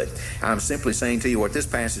some good. I'm simply saying to you what this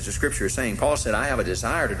passage of Scripture is saying. Paul said, I have a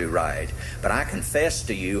desire to do right, but I confess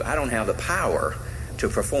to you I don't have the power to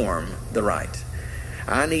perform the right.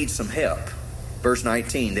 I need some help. Verse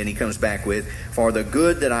 19, then he comes back with, for the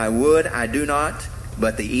good that I would, I do not,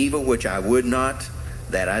 but the evil which I would not,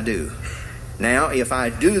 that I do. Now, if I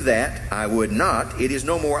do that, I would not. It is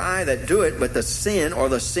no more I that do it, but the sin or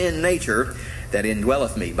the sin nature that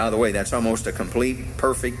indwelleth me. By the way, that's almost a complete,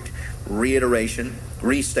 perfect reiteration,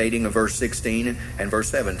 restating of verse 16 and verse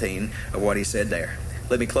 17 of what he said there.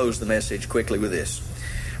 Let me close the message quickly with this.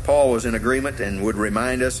 Paul was in agreement and would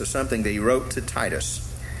remind us of something that he wrote to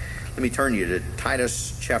Titus. Let me turn you to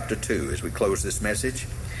Titus chapter 2 as we close this message.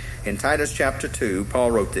 In Titus chapter 2, Paul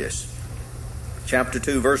wrote this. Chapter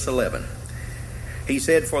 2, verse 11. He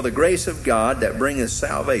said, for the grace of God that bringeth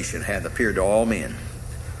salvation hath appeared to all men,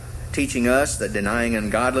 teaching us that denying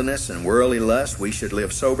ungodliness and worldly lust, we should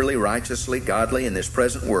live soberly, righteously, godly in this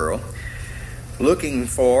present world, looking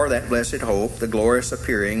for that blessed hope, the glorious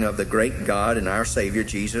appearing of the great God and our Savior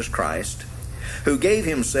Jesus Christ, who gave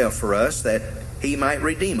himself for us that he might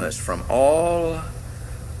redeem us from all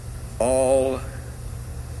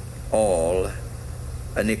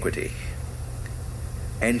iniquity,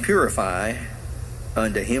 and purify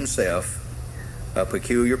unto himself a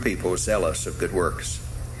peculiar people zealous of good works.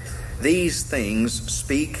 These things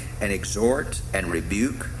speak and exhort and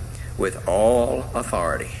rebuke with all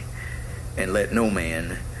authority. And let no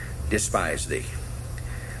man despise thee.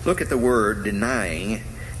 Look at the word denying.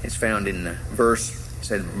 It's found in verse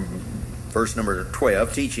number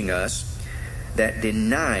 12, teaching us that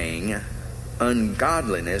denying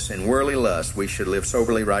ungodliness and worldly lust, we should live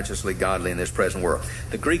soberly, righteously, godly in this present world.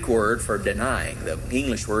 The Greek word for denying, the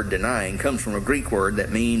English word denying, comes from a Greek word that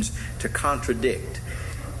means to contradict,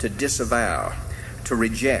 to disavow, to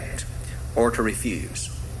reject, or to refuse.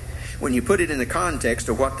 When you put it in the context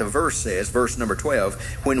of what the verse says, verse number 12,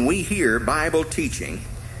 when we hear Bible teaching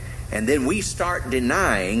And then we start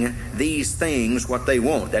denying these things what they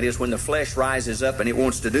want. That is, when the flesh rises up and it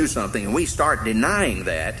wants to do something, and we start denying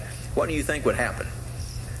that, what do you think would happen?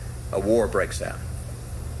 A war breaks out.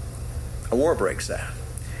 A war breaks out.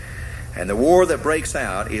 And the war that breaks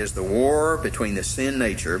out is the war between the sin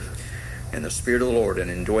nature and the Spirit of the Lord, and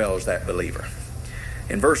indwells that believer.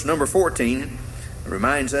 In verse number 14, it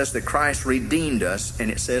reminds us that Christ redeemed us, and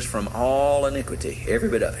it says from all iniquity, every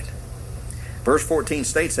bit of it. Verse 14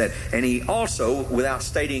 states that, and he also, without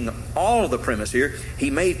stating all of the premise here,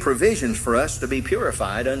 he made provisions for us to be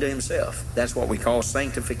purified unto himself. That's what we call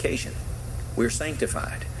sanctification. We're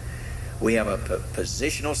sanctified. We have a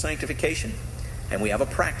positional sanctification, and we have a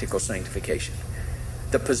practical sanctification.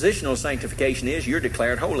 The positional sanctification is you're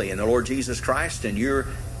declared holy in the Lord Jesus Christ, and you're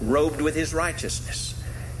robed with his righteousness.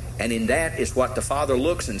 And in that is what the Father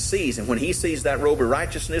looks and sees. And when he sees that robe of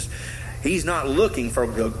righteousness, he's not looking for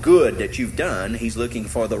the good that you've done. He's looking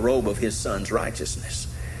for the robe of his Son's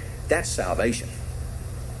righteousness. That's salvation.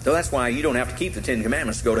 So that's why you don't have to keep the Ten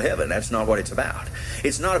Commandments to go to heaven. That's not what it's about.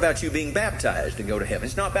 It's not about you being baptized to go to heaven.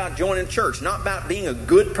 It's not about joining church. Not about being a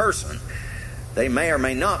good person. They may or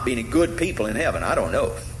may not be any good people in heaven. I don't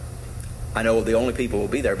know. I know the only people who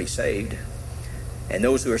will be there be saved. And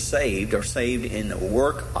those who are saved in the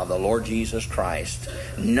work of the Lord Jesus Christ,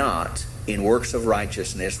 not in works of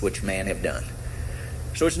righteousness which man have done.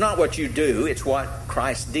 So it's not what you do, it's what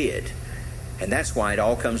Christ did. And that's why it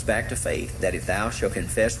all comes back to faith, that if thou shalt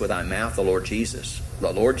confess with thy mouth the Lord Jesus,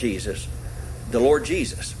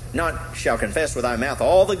 not shall confess with thy mouth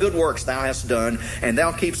all the good works thou hast done, and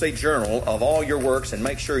thou keeps a journal of all your works, and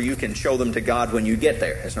make sure you can show them to God when you get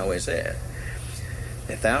there. That's not what it said.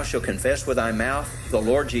 If thou shalt confess with thy mouth the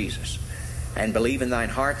Lord Jesus, and believe in thine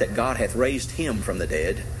heart that God hath raised him from the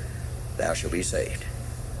dead, thou shalt be saved.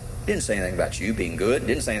 It didn't say anything about you being good. It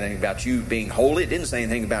didn't say anything about you being holy. It didn't say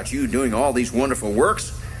anything about you doing all these wonderful works.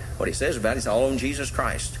 What he says about it is all on Jesus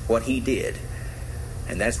Christ, what he did.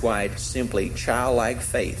 And that's why it's simply childlike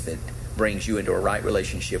faith that brings you into a right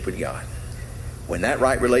relationship with God. When that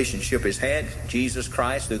right relationship is had, Jesus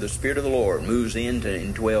Christ, through the Spirit of the Lord, moves in to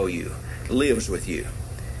indwell you, lives with you.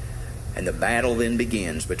 And the battle then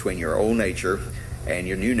begins between your old nature and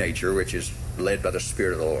your new nature, which is led by the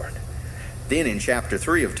Spirit of the Lord. Then in chapter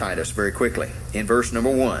 3 of Titus, very quickly, in verse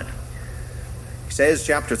number 1, he says,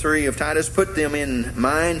 chapter 3 of Titus, put them in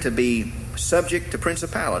mind to be subject to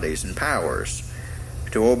principalities and powers,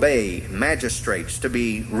 to obey magistrates, to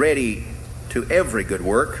be ready to every good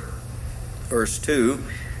work. Verse 2,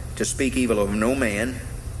 to speak evil of no man,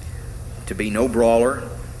 to be no brawler,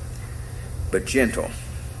 but gentle,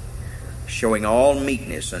 showing all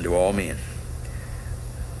meekness unto all men.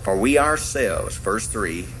 For we ourselves, verse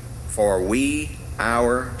 3, for we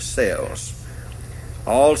ourselves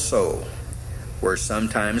also were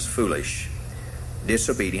sometimes foolish,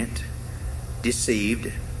 disobedient,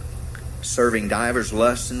 deceived, serving divers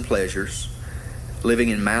lusts and pleasures, living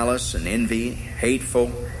in malice and envy,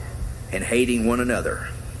 hateful, and hating one another.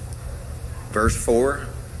 Verse 4,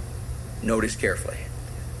 notice carefully.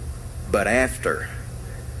 But after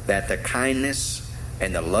that the kindness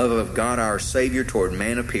and the love of God our Savior toward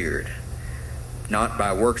man appeared, not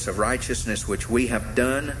by works of righteousness which we have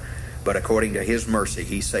done, but according to his mercy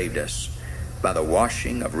he saved us, by the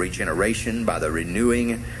washing of regeneration, by the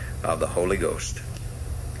renewing of the Holy Ghost.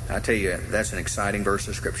 I tell you, that's an exciting verse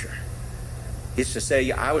of Scripture. It's to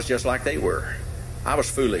say, I was just like they were. I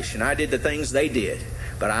was foolish, and I did the things they did.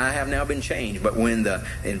 But I have now been changed. But when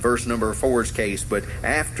in verse number 4's case, but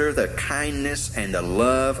after the kindness and the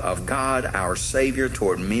love of God our Savior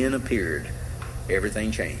toward men appeared,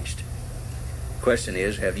 everything changed. Question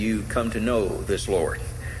is, have you come to know this Lord,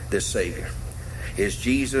 this Savior? Is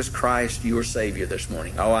Jesus Christ your Savior this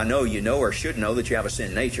morning? Oh, I know you know or should know that you have a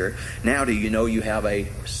sin nature. Now do you know you have a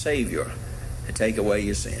Savior to take away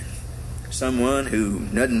your sin? Someone who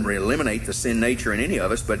doesn't eliminate the sin nature in any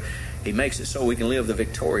of us, but he makes it so we can live the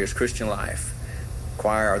victorious Christian life.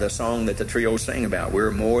 Choir, the song that the trio sang about, we're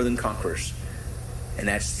more than conquerors. And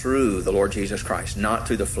that's through the Lord Jesus Christ, not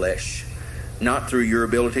through the flesh, not through your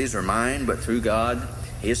abilities or mine, but through God,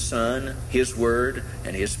 his Son, his Word,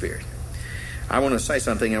 and his Spirit. I want to say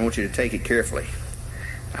something, and I want you to take it carefully.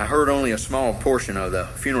 I heard only a small portion of the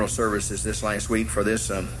funeral services this last week for this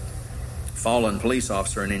fallen police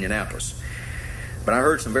officer in Indianapolis. But I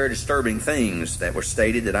heard some very disturbing things that were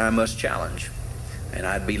stated that I must challenge. And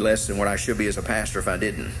I'd be less than what I should be as a pastor if I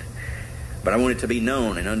didn't. But I want it to be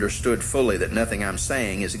known and understood fully that nothing I'm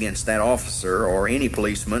saying is against that officer or any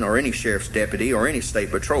policeman or any sheriff's deputy or any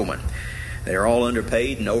state patrolman. They're all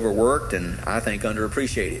underpaid and overworked and I think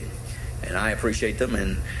underappreciated. And I appreciate them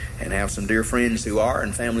and have some dear friends who are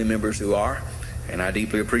and family members who are. And I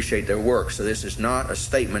deeply appreciate their work. So this is not a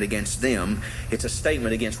statement against them. It's a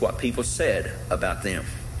statement against what people said about them.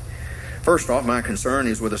 First off, my concern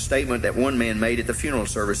is with a statement that one man made at the funeral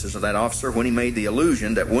services of that officer when he made the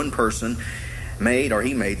allusion that one person made, or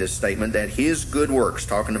he made this statement, that his good works,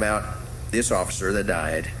 talking about this officer that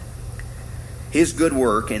died, his good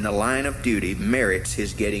work in the line of duty merits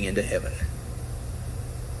his getting into heaven.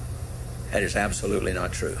 That is absolutely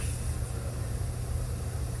not true.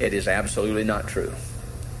 It is absolutely not true.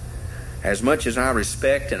 As much as I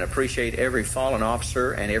respect and appreciate every fallen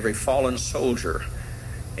officer and every fallen soldier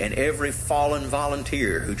and every fallen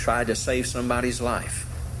volunteer who tried to save somebody's life,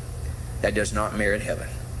 that does not merit heaven.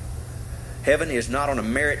 Heaven is not on a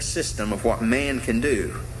merit system of what man can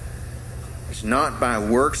do. It's not by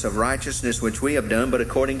works of righteousness which we have done, but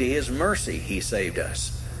according to His mercy He saved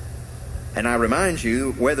us. And I remind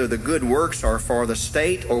you, whether the good works are for the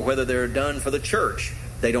state or whether they're done for the church,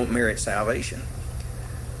 they don't merit salvation.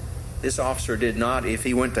 This officer did not, if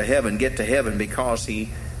he went to heaven, get to heaven because he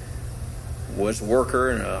was a worker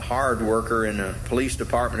and a hard worker in the police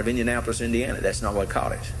department of Indianapolis, Indiana. That's not what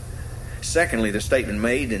caught it. Secondly, the statement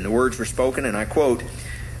made and the words were spoken, and I quote,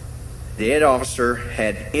 the dead officer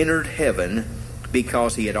had entered heaven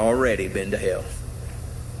because he had already been to hell.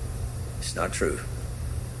 It's not true.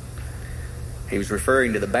 He was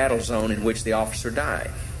referring to the battle zone in which the officer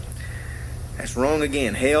died. That's wrong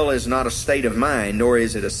again. Hell is not a state of mind, nor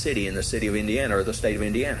is it a city in the city of Indiana or the state of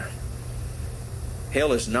Indiana.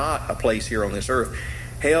 Hell is not a place here on this earth.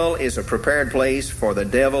 Hell is a prepared place for the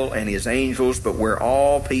devil and his angels, but where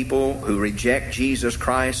all people who reject Jesus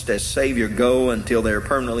Christ as Savior go until they're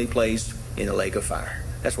permanently placed in the lake of fire.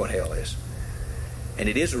 That's what hell is. And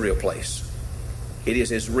it is a real place. It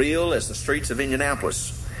is as real as the streets of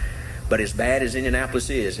Indianapolis. But as bad as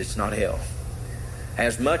Indianapolis is, it's not hell.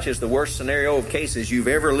 As much as the worst scenario of cases you've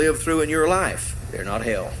ever lived through in your life, they're not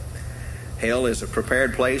hell. Hell is a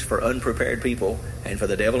prepared place for unprepared people and for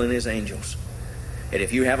the devil and his angels. And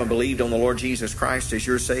if you haven't believed on the Lord Jesus Christ as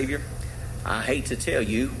your Savior, I hate to tell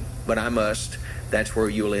you, but I must, that's where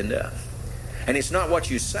you'll end up. And it's not what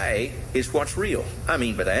you say, it's what's real. I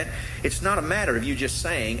mean by that, it's not a matter of you just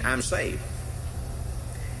saying, I'm saved.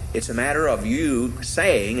 It's a matter of you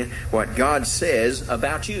saying what God says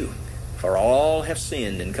about you. For all have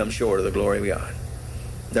sinned and come short of the glory of God.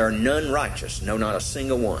 There are none righteous, no, not a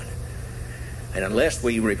single one. And unless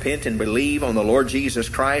we repent and believe on the Lord Jesus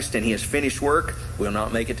Christ and His finished work, we'll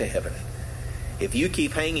not make it to heaven. If you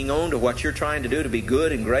keep hanging on to what you're trying to do to be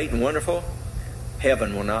good and great and wonderful,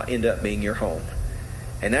 heaven will not end up being your home.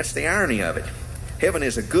 And that's the irony of it. Heaven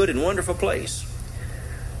is a good and wonderful place,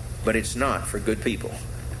 but it's not for good people.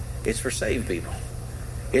 It's for saved people.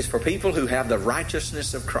 It's for people who have the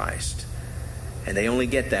righteousness of Christ. And they only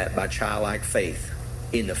get that by childlike faith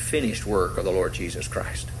in the finished work of the Lord Jesus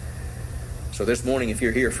Christ. So this morning, if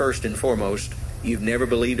you're here first and foremost, you've never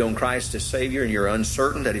believed on Christ as Savior and you're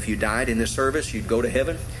uncertain that if you died in this service, you'd go to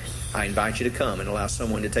heaven, I invite you to come and allow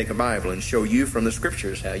someone to take a Bible and show you from the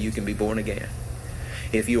Scriptures how you can be born again.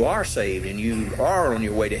 If you are saved and you are on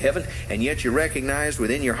your way to heaven, and yet you recognize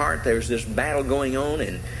within your heart there's this battle going on,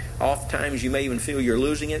 and oftentimes you may even feel you're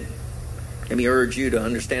losing it, let me urge you to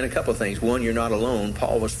understand a couple of things. One, you're not alone.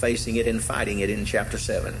 Paul was facing it and fighting it in chapter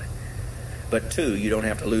 7. But two, you don't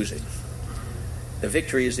have to lose it. The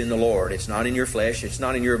victory is in the Lord. It's not in your flesh. It's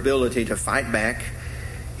not in your ability to fight back.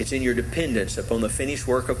 It's in your dependence upon the finished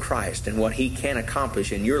work of Christ and what He can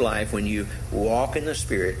accomplish in your life when you walk in the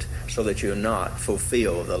Spirit so that you'll not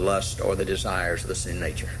fulfill the lust or the desires of the sin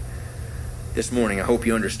nature. This morning, I hope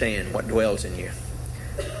you understand what dwells in you,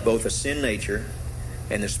 both the sin nature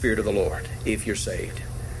and the Spirit of the Lord, if you're saved.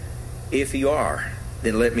 If you are,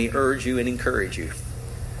 then let me urge you and encourage you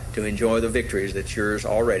to enjoy the victories that's yours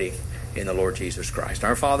already in the Lord Jesus Christ.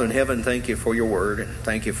 Our Father in heaven, thank you for your word, and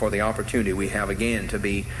thank you for the opportunity we have again to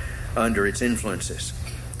be under its influences.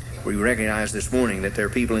 We recognize this morning that there are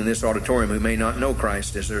people in this auditorium who may not know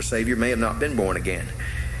Christ as their Savior, may have not been born again.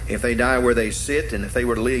 If they die where they sit, and if they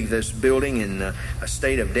were to leave this building in a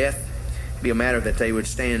state of death, it'd be a matter that they would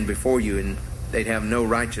stand before you and they'd have no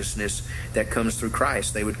righteousness that comes through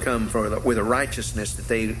Christ. They would come with a righteousness that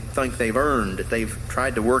they think they've earned, that they've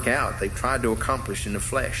tried to work out, they've tried to accomplish in the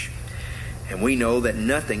flesh. And we know that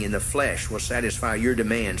nothing in the flesh will satisfy your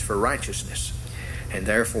demands for righteousness. And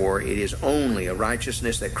therefore, it is only a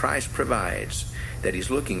righteousness that Christ provides that He's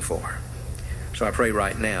looking for. So I pray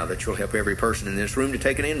right now that you'll help every person in this room to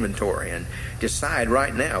take an inventory and decide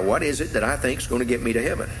right now, what is it that I think is going to get me to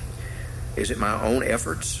heaven? Is it my own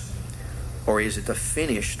efforts? Or is it the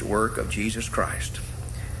finished work of Jesus Christ?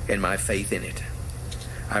 and my faith in it.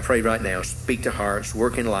 I pray right now, speak to hearts,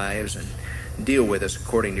 work in lives, and deal with us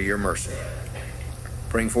according to your mercy.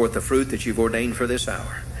 Bring forth the fruit that you've ordained for this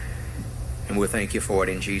hour. And we'll thank you for it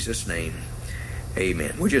in Jesus' name.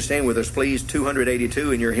 Amen. Would you stand with us, please?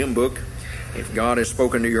 282 in your hymn book. If God has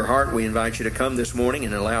spoken to your heart, we invite you to come this morning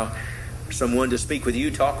and allow someone to speak with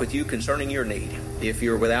you, talk with you concerning your need. If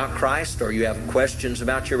you're without Christ or you have questions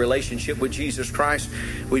about your relationship with Jesus Christ,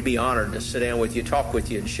 we'd be honored to sit down with you, talk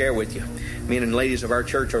with you, and share with you. Men and ladies of our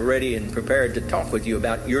church are ready and prepared to talk with you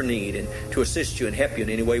about your need and to assist you and help you in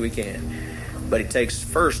any way we can. But it takes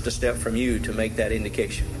first a step from you to make that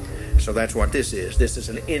indication. So that's what this is. This is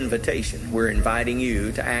an invitation. We're inviting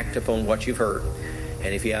you to act upon what you've heard.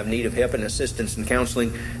 And if you have need of help and assistance and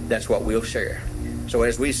counseling, that's what we'll share. So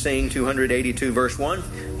as we sing 282 verse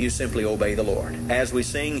 1, you simply obey the Lord. As we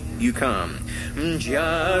sing, you come.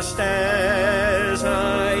 Just as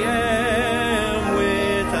I am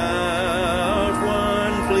without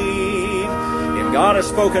one plea. If God has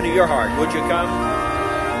spoken to your heart, would you come?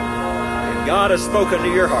 If God has spoken to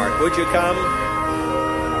your heart, would you come?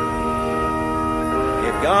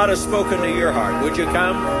 If God has spoken to your heart, would you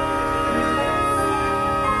come?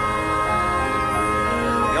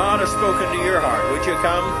 God has spoken to your heart. Would you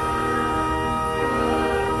come?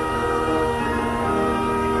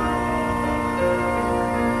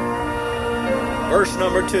 Verse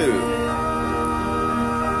number 2.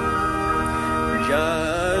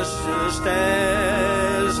 Just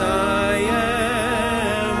as I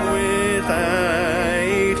am without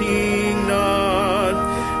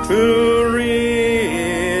not to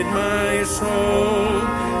rid my soul.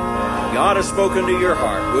 God has spoken to your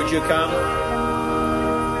heart. Would you come?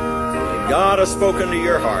 God has spoken to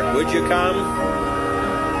your heart. Would you come?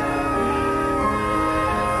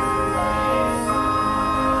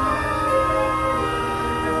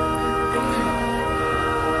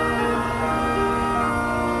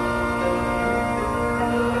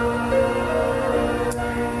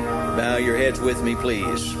 Bow your heads with me,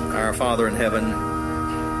 please. Our Father in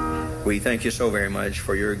heaven, we thank you so very much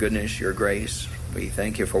for your goodness, your grace. We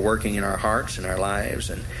thank you for working in our hearts and our lives,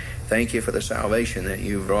 and thank you for the salvation that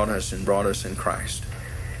you've brought us in Christ.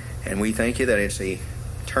 And we thank you that it's an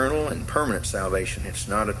eternal and permanent salvation. It's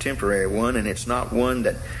not a temporary one, and it's not one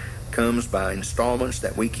that comes by installments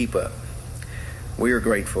that we keep up. We are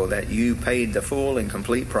grateful that you paid the full and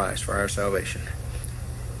complete price for our salvation.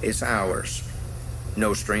 It's ours,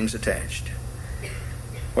 no strings attached.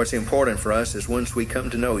 What's important for us is once we come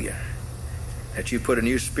to know you, that you put a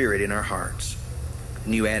new spirit in our hearts, a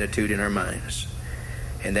new attitude in our minds.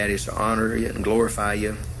 And that is to honor you and glorify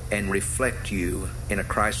you and reflect you in a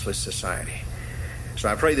Christless society. So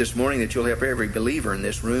I pray this morning that you'll help every believer in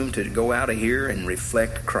this room to go out of here and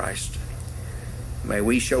reflect Christ. May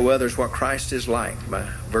we show others what Christ is like by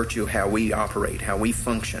virtue of how we operate, how we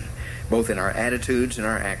function, both in our attitudes and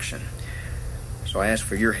our action. So I ask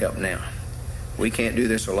for your help now. We can't do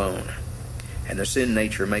this alone, and the sin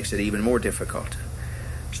nature makes it even more difficult.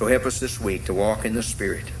 So help us this week to walk in the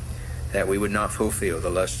Spirit, that we would not fulfill the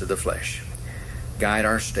lust of the flesh. Guide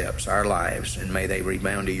our steps, our lives, and may they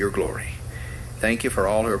rebound to your glory. Thank you for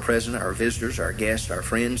all who are present, our visitors, our guests, our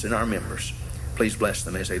friends, and our members. Please bless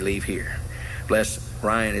them as they leave here. Bless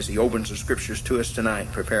Ryan as he opens the Scriptures to us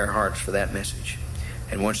tonight. Prepare our hearts for that message.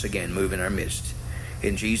 And once again, move in our midst.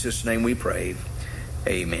 In Jesus' name we pray.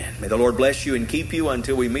 Amen. May the Lord bless you and keep you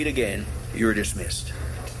until we meet again. You're dismissed.